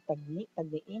paano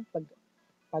tagdiin,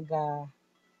 pag, uh,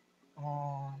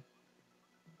 uh,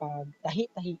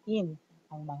 pagtahi-tahiin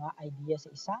ang mga ideas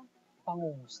sa isang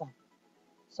pangungusap.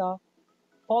 So,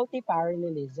 faulty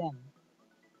parallelism.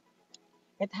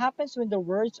 It happens when the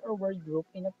words or word group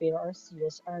in a pair or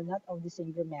series are not of the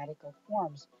same grammatical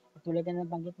forms. Tulad na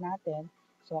nabanggit natin,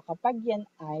 so kapag yan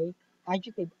ay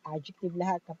adjective, adjective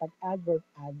lahat. Kapag adverb,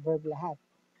 adverb lahat.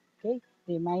 Okay?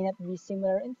 They might not be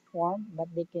similar in form, but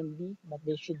they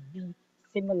should be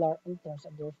similar in terms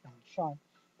of their function.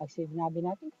 Pag sinabi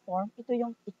natin form, ito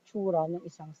yung itsura ng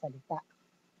isang salita.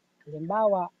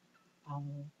 Halimbawa,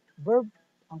 ang verb,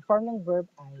 ang form ng verb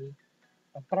ay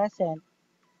pag present,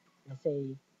 let's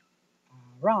say,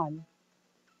 run,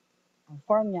 ang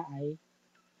form niya ay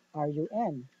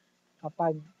run.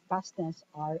 Kapag past tense,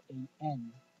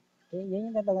 ran. Okay, yan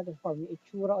yung tatawag natin form, yung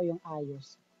itsura o yung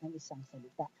ayos ng isang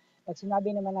salita. Pag sinabi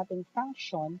naman natin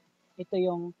function, ito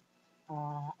yung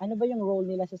ano ba yung role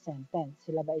nila sa sentence?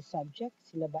 Sila ba ay subject?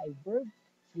 Sila ba ay verb?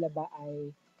 Sila ba ay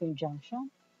conjunction?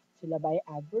 Sila ba ay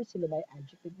adverb? Sila ba ay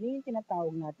adjective? Yun yung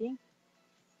tinatawag nating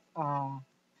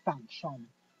function.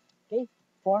 Okay?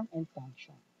 Form and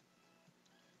function.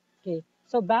 Okay,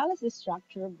 so balance the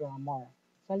structure of grammar.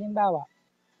 So, halimbawa,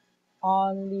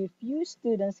 only few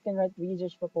students can write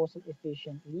research proposal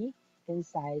efficiently,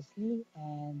 concisely,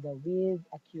 and with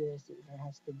accuracy. There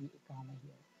has to be a comma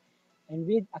here. And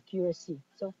with accuracy.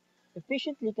 So,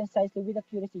 efficiently, concisely, with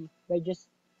accuracy, by just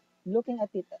looking at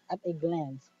it at a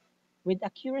glance. With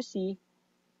accuracy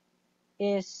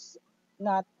is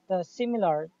not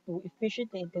similar to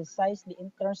efficiently and concisely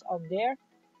in terms of their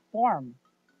form.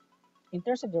 In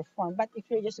terms of their form. But if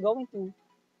you're just going to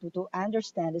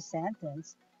understand the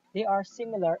sentence, they are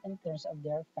similar in terms of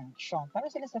their function. Para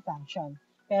sila sa function,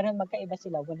 pero magkaiba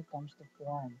sila when it comes to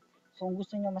form. So kung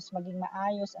gusto niyo mas maging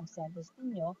maayos ang sentence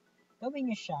niyo, gawin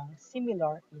niyo siyang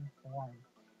similar in form.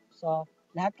 So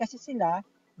lahat kasi sila,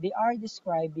 they are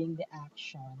describing the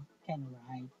action can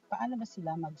write. Paano ba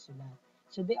sila magsulat?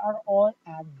 So they are all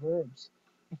adverbs.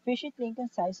 Efficiently and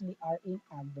concisely are in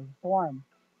adverb form.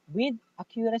 With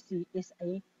accuracy is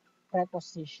a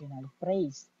prepositional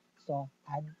phrase. So,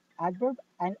 adverb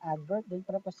and adverb, then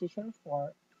prepositional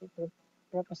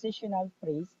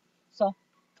phrase. So,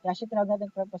 kaya siya tinawag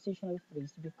natin prepositional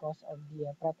phrase because of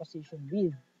the preposition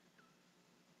with.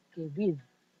 Okay, with.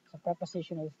 So,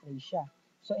 prepositional phrase siya.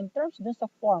 So, in terms dun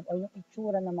sa form o yung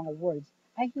itsura ng mga words,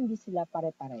 ay hindi sila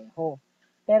pare-pareho.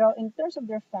 Pero in terms of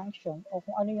their function o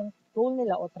kung ano yung role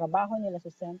nila o trabaho nila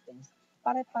sa sentence,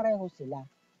 pare-pareho sila.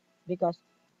 Because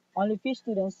only few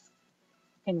students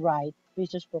can write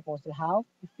research proposal. How?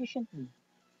 Efficiently.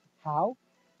 How?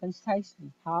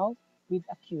 Concisely. How? With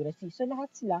accuracy. So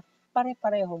lahat sila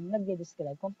pare-parehong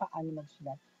nagde-describe kung paano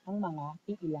magsulat ang mga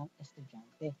iilang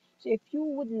estudyante. So if you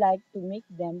would like to make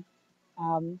them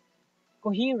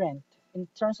coherent in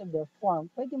terms of their form,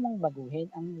 pwede mong baguhin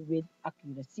ang with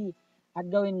accuracy at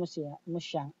gawin mo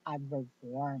siyang adverb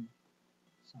form.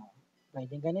 So,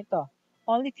 pwede ganito.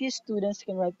 Only few students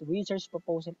can write the research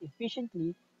proposal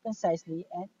efficiently, concisely,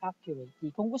 and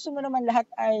accurately. Kung gusto mo naman lahat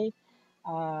ay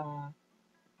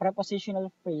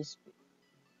prepositional phrase,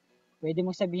 Pwede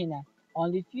mong sabihin na,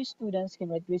 only few students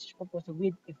can write research proposal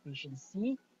with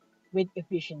efficiency, with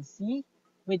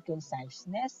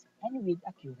conciseness, and with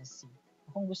accuracy.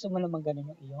 Kung gusto mo naman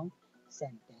ganun yung iyong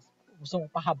sentence, gusto mo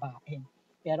pahabain.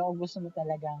 Pero kung gusto mo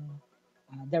talagang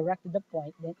direct to the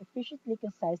point, then efficiently,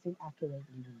 concise, and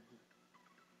accurately will do.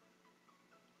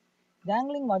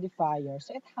 Dangling modifier.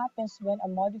 So it happens when a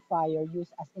modifier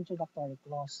used as introductory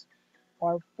clause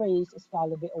or phrase is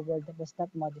followed by a word that does not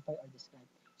modify or describe.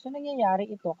 So nangyayari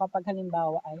ito kapag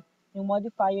halimbawa ay yung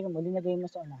modifier mo linagay mo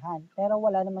sa unahan pero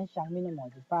wala naman siyang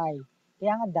minomodify.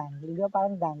 Kaya nga dangling, di ba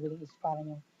parang dangling is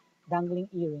parang yung dangling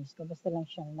earrings na basta lang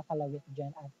siyang nakalawit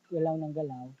dyan at galaw ng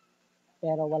galaw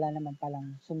pero wala naman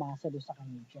palang sumasalo sa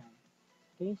kanya dyan.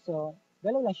 Okay, so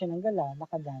galaw lang siya ng galaw,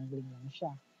 nakadangling lang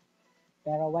siya.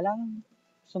 Pero walang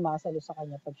sumasalo sa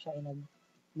kanya pag siya ay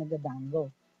nagdadango.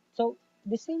 So,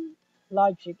 the same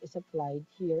logic is applied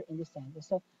here in the sentence.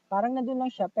 So, parang nandun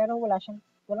lang siya pero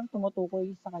walang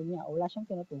tumutukoy sa kanya o wala siyang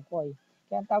tinutukoy.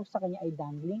 Kaya ang tawag sa kanya ay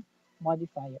dangling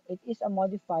modifier. It is a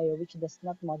modifier which does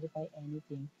not modify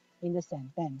anything in the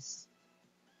sentence.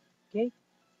 Okay?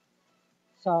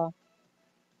 So,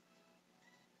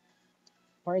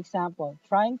 for example,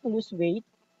 trying to lose weight,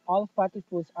 all fatty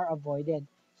foods are avoided.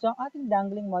 So, ang ating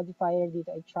dangling modifier dito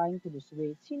ay trying to lose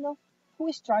weight. Who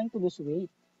is trying to lose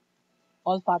weight?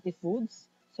 All fatty foods?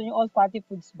 So, yung all fatty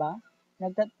foods ba?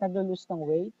 Nag-lose ng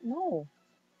weight? No.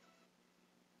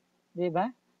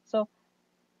 Diba? So,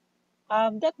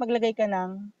 that maglagay ka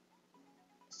ng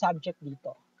subject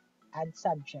dito. Add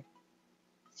subject.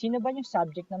 Sino ba yung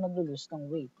subject na mag-lose ng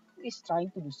weight? Who is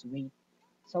trying to lose weight?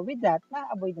 So, with that,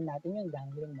 ma-avoid na natin yung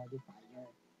dangling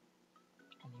modifier.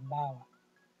 Halimbawa,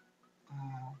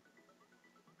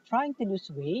 trying to lose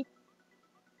weight,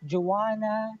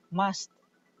 Joanna must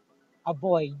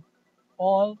avoid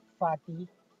all fatty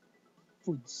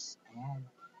foods. Ayan.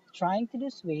 Trying to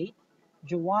lose weight,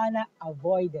 Joanna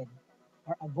avoids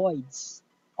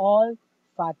all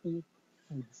fatty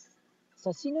foods.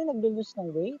 So, sino nag-lose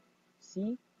ng weight?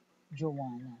 Si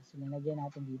Joanna. So, nilagyan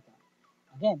natin dito.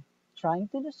 Again, trying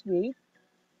to lose weight,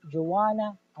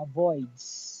 Joanna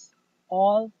avoids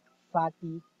all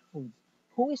fatty foods.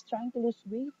 Who is trying to lose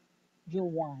weight?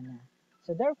 Joanna.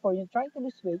 So therefore, yung trying to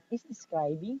lose weight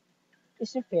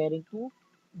is referring to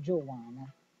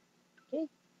Joanna. Okay?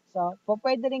 So,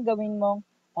 pwede rin gawin mong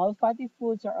all fatty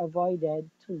foods are avoided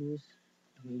to lose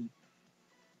weight.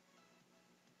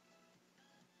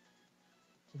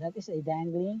 So that is a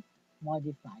dangling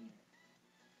modifier.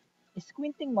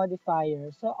 Squinting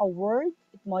modifier. So a word,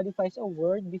 it modifies a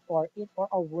word before it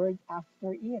or a word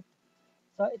after it.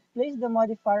 So it places the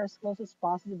modifier as close as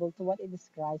possible to what it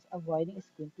describes, avoiding a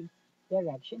squinting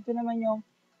direction. Ito naman yung,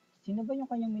 sino ba yung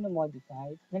kanyang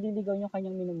minomodify? Naliligaw yung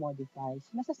kanyang minomodify.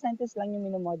 So nasa sentence lang yung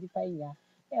minomodify niya,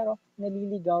 pero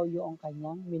naliligaw yung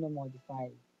kanyang minomodify.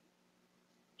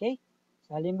 Okay?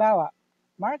 So halimbawa,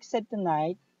 Mark said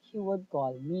tonight he would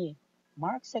call me.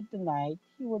 Mark said tonight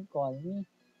he would call me.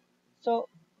 So,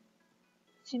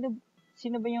 sino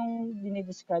ba yung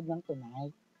dinidescribe ng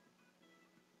tonight?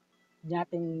 Hindi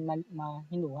natin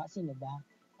mahinuha sino ba.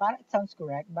 Parang it sounds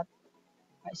correct, but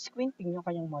squinting yung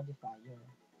kanyang modifier.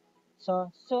 So,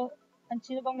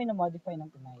 sino bang minomodify ng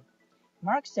tonight?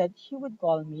 Mark said he would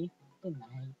call me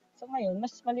tonight. So ngayon,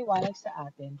 mas maliwanag sa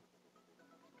atin,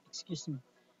 excuse me,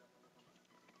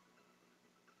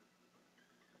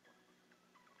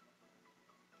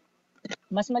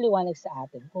 mas maliwanag sa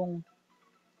atin kung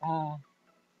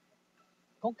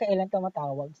kailan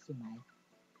tumatawag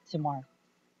si Mark.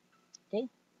 Okay?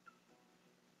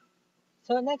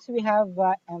 So next we have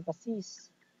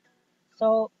emphasis.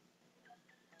 So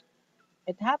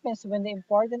it happens when the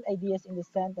important ideas in the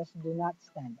sentence do not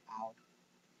stand out.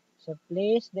 So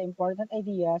place the important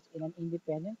ideas in an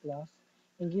independent clause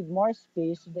and give more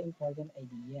space to the important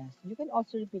ideas. You can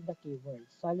also repeat the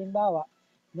keywords. So halimbawa,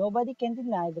 nobody can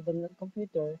deny that the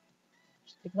computer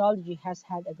technology has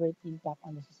had a great impact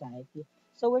on the society.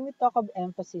 So when we talk of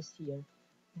emphasis here,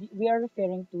 we are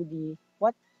referring to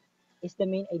what is the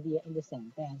main idea in the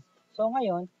sentence. So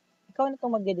ngayon, ikaw na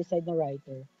itong magde-decide na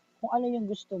writer kung ano yung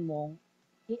gusto mong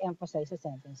i-emphasize sa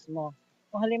sentence mo.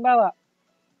 Kung halimbawa,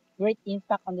 great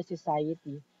impact on the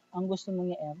society, ang gusto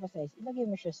mong i-emphasize, ilagay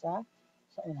mo siya sa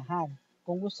unahan.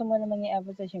 Kung gusto mo naman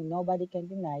i-emphasize yung nobody can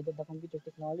deny that the computer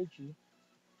technology,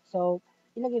 so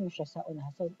ilagay mo siya sa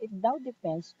unahan. So it now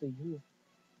depends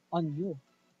on you.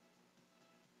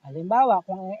 Halimbawa,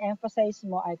 kung ang emphasize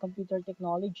mo ay computer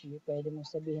technology, pwede mong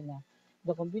sabihin na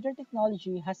the computer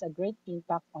technology has a great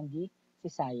impact on the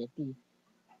society.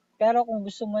 Pero kung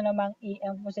gusto mo namang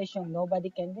i-emphasize yung nobody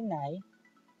can deny,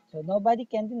 So nobody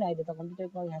can deny that the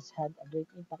computer technology has had a great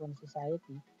impact on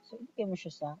society. So ilagay mo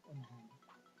siya sa unahan.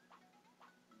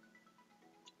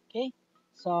 Okay?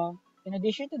 So in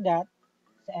addition to that,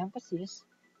 sa emphasis,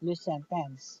 loose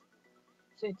sentence.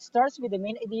 So it starts with the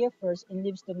main idea first and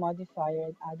leaves the modifier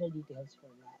and other details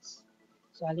for last.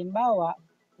 So halimbawa,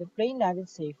 the plane landed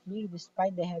safely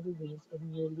despite the heavy winds and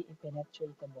nearly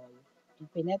impenetrable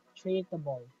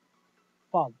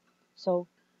fog. So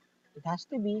it has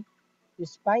to be,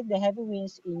 despite the heavy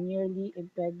winds in nearly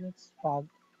impregnate fog,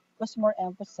 was more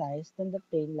emphasized than the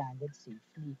plane landed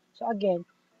safely. So again,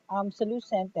 sa loose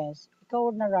sentence,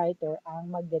 ikaw na writer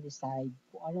ang magde-decide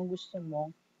kung anong gusto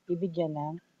mong ibigyan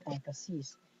ng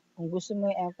emphasis. Kung gusto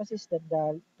mo yung emphasis that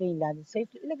the plane landed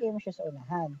safely, ilagay mo siya sa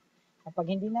unahan.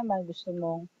 Kapag hindi naman gusto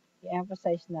mong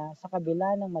i-emphasize na sa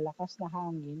kabila ng malakas na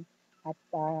hangin at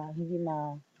hindi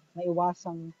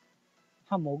maiwasang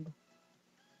hamog,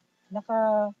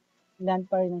 naka-land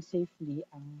pa rin ng safely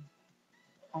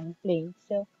ang plane.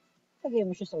 So, lagay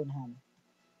mo siya sa unahan.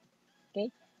 Okay?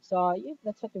 So,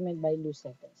 that's what we meant by loose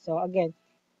sentence. So, again,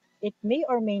 it may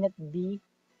or may not be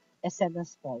a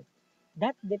sentence fault.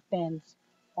 That depends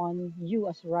on you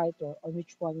as a writer on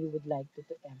which one you would like to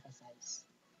emphasize.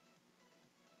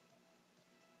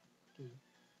 Okay.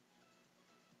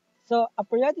 So, a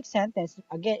periodic sentence,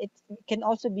 again, it can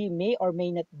also be may or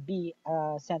may not be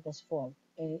a sentence fault.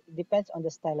 It depends on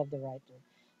the style of the writer.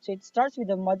 So, it starts with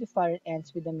a modifier and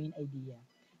ends with the main idea.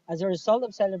 As a result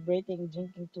of celebrating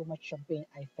drinking too much champagne,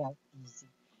 I felt easy.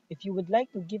 If you would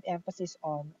like to give emphasis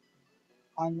on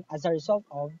as a result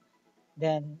of,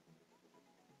 then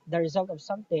the result of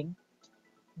something,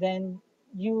 then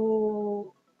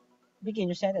you begin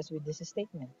your sentence with this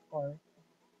statement. Or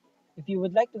if you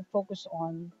would like to focus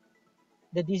on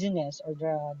the dizziness or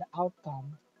the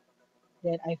outcome,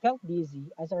 then I felt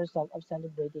dizzy as a result of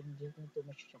celebrating drinking too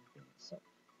much champagne. So,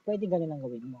 pwede ganun ang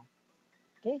gawin mo.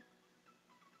 Okay?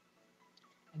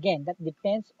 Again, that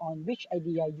depends on which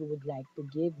idea you would like to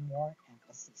give more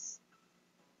emphasis.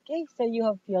 Okay, so you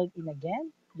have filled in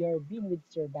again. You're being with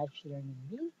Sir Batch Learning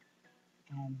Me.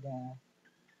 And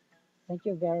thank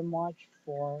you very much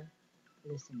for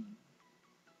listening.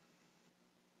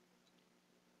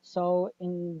 So,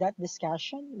 in that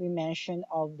discussion, we mentioned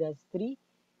of the three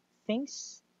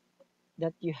things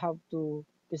that you have to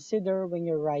consider when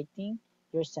you're writing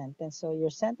your sentence. So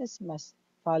your sentence must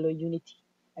follow unity.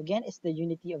 Again, it's the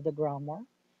unity of the grammar,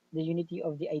 the unity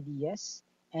of the ideas,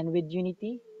 and with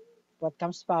unity, what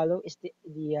comes follow is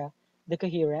the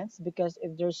coherence. Because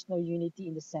if there's no unity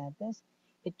in the sentence,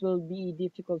 it will be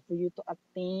difficult for you to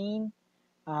attain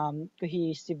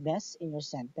cohesiveness in your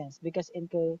sentence. Because in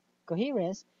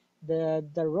coherence, the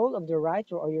role of the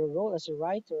writer or your role as a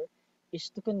writer is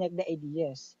to connect the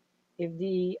ideas. If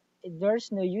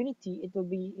there's no unity, it will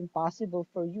be impossible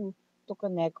for you to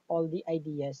connect all the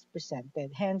ideas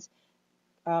presented. Hence,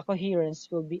 coherence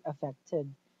will be affected.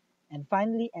 And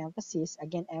finally, emphasis.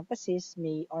 Again, emphasis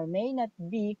may or may not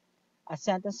be a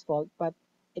sentence fault, but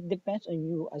it depends on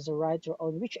you as a writer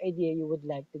on which idea you would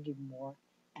like to give more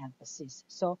emphasis.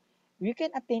 So you can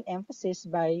attain emphasis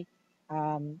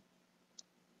um,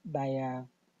 by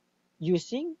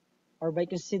using or by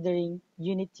considering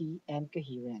unity and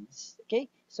coherence. Okay,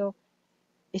 so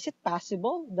is it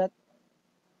possible that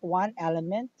one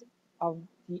element of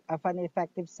an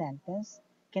effective sentence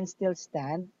can still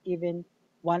stand even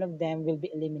one of them will be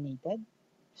eliminated?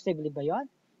 Posible ba yun?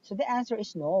 So the answer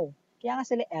is no. Kaya nga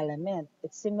sila element.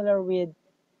 It's similar with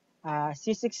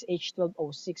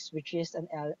C6H12O6, which is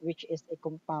a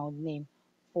compound name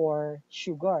for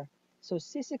sugar. So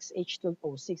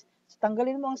C6H12O6. So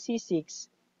tanggalin mo ang C6,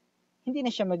 hindi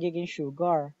na siya magiging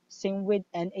sugar. Same with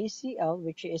NaCl,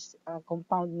 which is a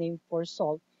compound name for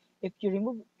salt. If you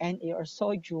remove Na or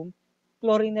sodium,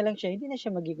 chlorine na lang siya, hindi na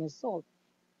siya magiging salt.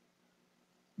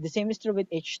 The same is true with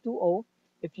H2O.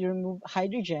 If you remove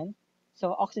hydrogen,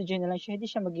 so oxygen na lang siya, hindi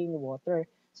siya magiging water.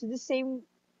 So the same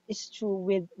is true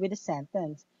with a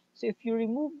sentence. So if you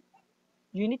remove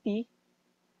unity,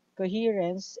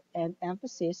 coherence, and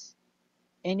emphasis,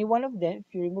 any one of them, if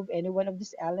you remove any one of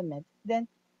these elements, then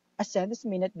a sentence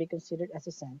may not be considered as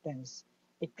a sentence.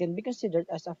 It can be considered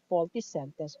as a faulty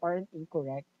sentence or an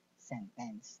incorrect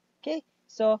sentence. Okay,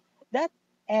 so that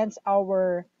ends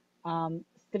our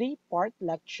three-part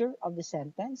lecture of the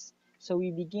sentence. So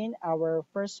we begin our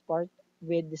first part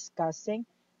with discussing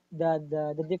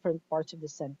the different parts of the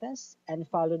sentence and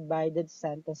followed by the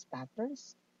sentence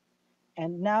patterns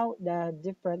and now the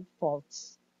different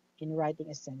faults in writing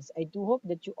a sentence. I do hope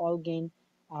that you all gain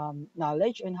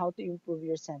knowledge on how to improve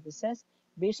your sentences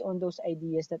based on those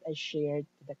ideas that I shared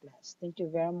to the class. Thank you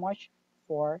very much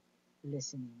for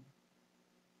listening.